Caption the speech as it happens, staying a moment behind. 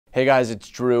Hey guys, it's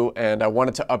Drew, and I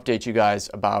wanted to update you guys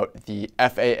about the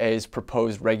FAA's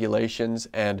proposed regulations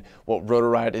and what Rotor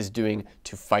Riot is doing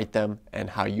to fight them and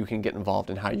how you can get involved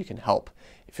and how you can help.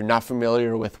 If you're not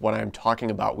familiar with what I'm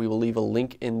talking about, we will leave a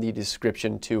link in the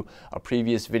description to a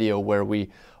previous video where we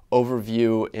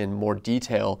overview in more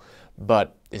detail,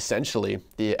 but essentially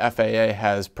the FAA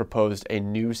has proposed a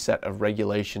new set of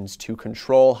regulations to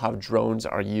control how drones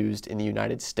are used in the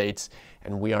United States,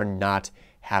 and we are not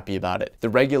happy about it. The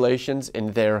regulations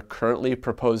in their currently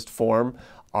proposed form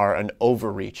are an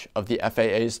overreach of the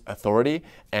FAA's authority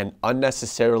and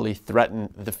unnecessarily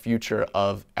threaten the future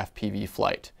of FPV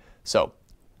flight. So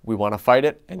we want to fight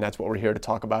it, and that's what we're here to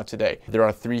talk about today. There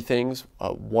are three things.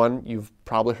 One you've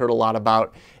probably heard a lot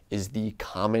about is the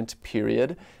comment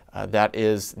period. That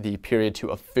is the period to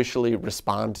officially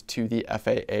respond to the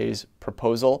FAA's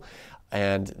proposal,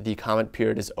 and the comment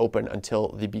period is open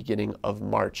until the beginning of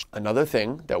March. Another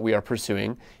thing that we are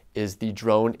pursuing is the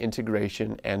Drone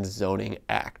Integration and Zoning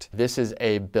Act. This is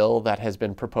a bill that has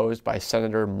been proposed by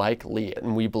Senator Mike Lee,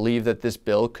 and we believe that this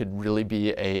bill could really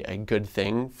be a good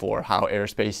thing for how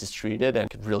airspace is treated and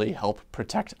could really help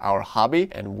protect our hobby.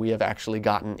 And we have actually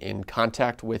gotten in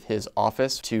contact with his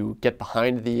office to get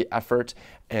behind the effort,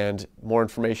 and more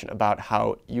information about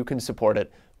how you can support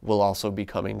it will also be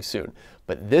coming soon.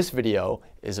 But this video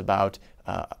is about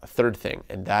a third thing,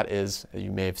 and that is,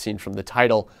 you may have seen from the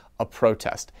title, a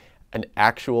protest, an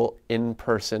actual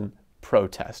in-person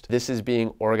protest. This is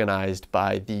being organized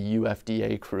by the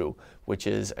UFDA crew, which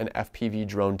is an FPV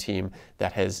drone team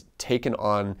that has taken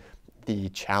on the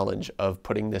challenge of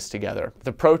putting this together.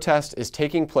 The protest is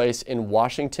taking place in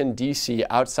Washington, D.C.,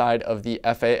 outside of the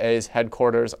FAA's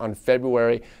headquarters on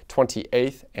February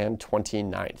 28th and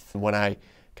 29th. When I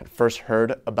first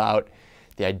heard about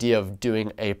the idea of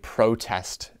doing a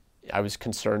protest, I was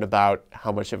concerned about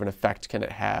how much of an effect can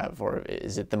it have, or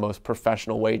is it the most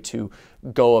professional way to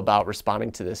go about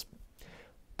responding to this?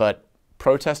 But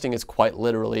protesting is quite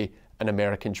literally an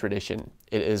American tradition.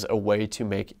 It is a way to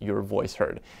make your voice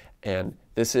heard. And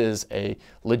this is a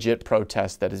legit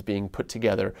protest that is being put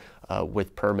together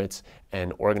with permits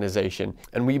and organization.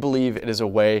 And we believe it is a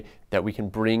way that we can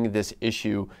bring this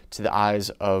issue to the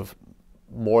eyes of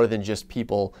more than just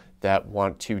people that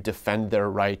want to defend their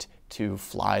right to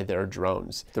fly their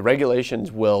drones. The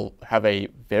regulations will have a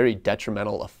very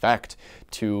detrimental effect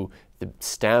to the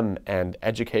STEM and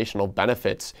educational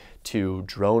benefits to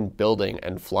drone building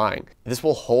and flying. This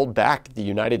will hold back the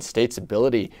United States'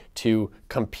 ability to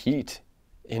compete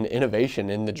in innovation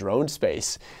in the drone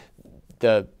space.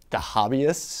 The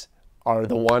hobbyists are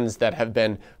the ones that have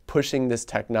been pushing this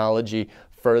technology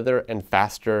further and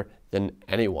faster than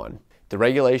anyone. The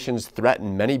regulations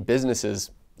threaten many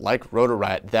businesses like Rotor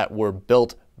Riot that were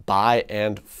built by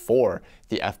and for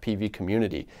the FPV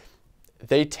community.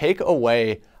 They take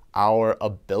away our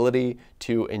ability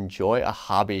to enjoy a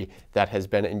hobby that has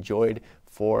been enjoyed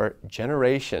for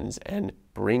generations and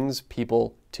brings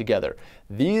people together.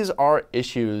 These are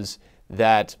issues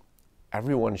that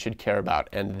everyone should care about,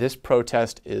 and this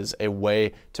protest is a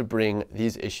way to bring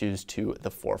these issues to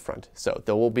the forefront. So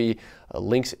there will be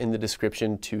links in the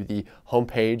description to the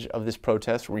homepage of this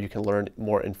protest where you can learn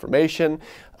more information,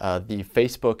 the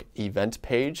Facebook event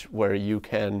page where you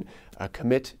can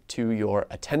commit to your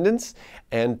attendance,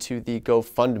 and to the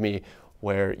GoFundMe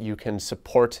where you can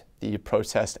support the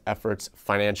protest efforts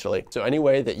financially. So any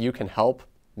way that you can help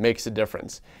makes a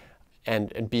difference.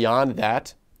 And beyond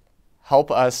that,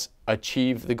 help us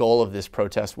achieve the goal of this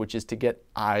protest, which is to get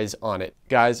eyes on it.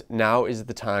 Guys, now is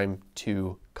the time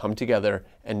to come together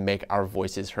and make our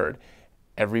voices heard.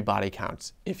 Everybody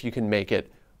counts. If you can make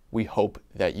it, we hope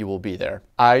that you will be there.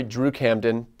 I, Drew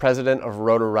Camden, president of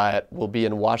Rotor Riot, will be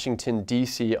in Washington,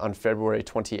 D.C. on February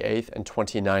 28th and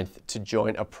 29th to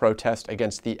join a protest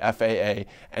against the FAA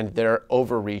and their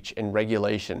overreach in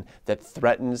regulation that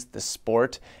threatens the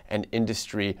sport and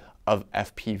industry of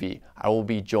FPV. I will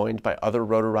be joined by other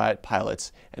Rotor Riot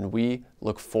pilots, and we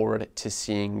look forward to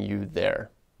seeing you there.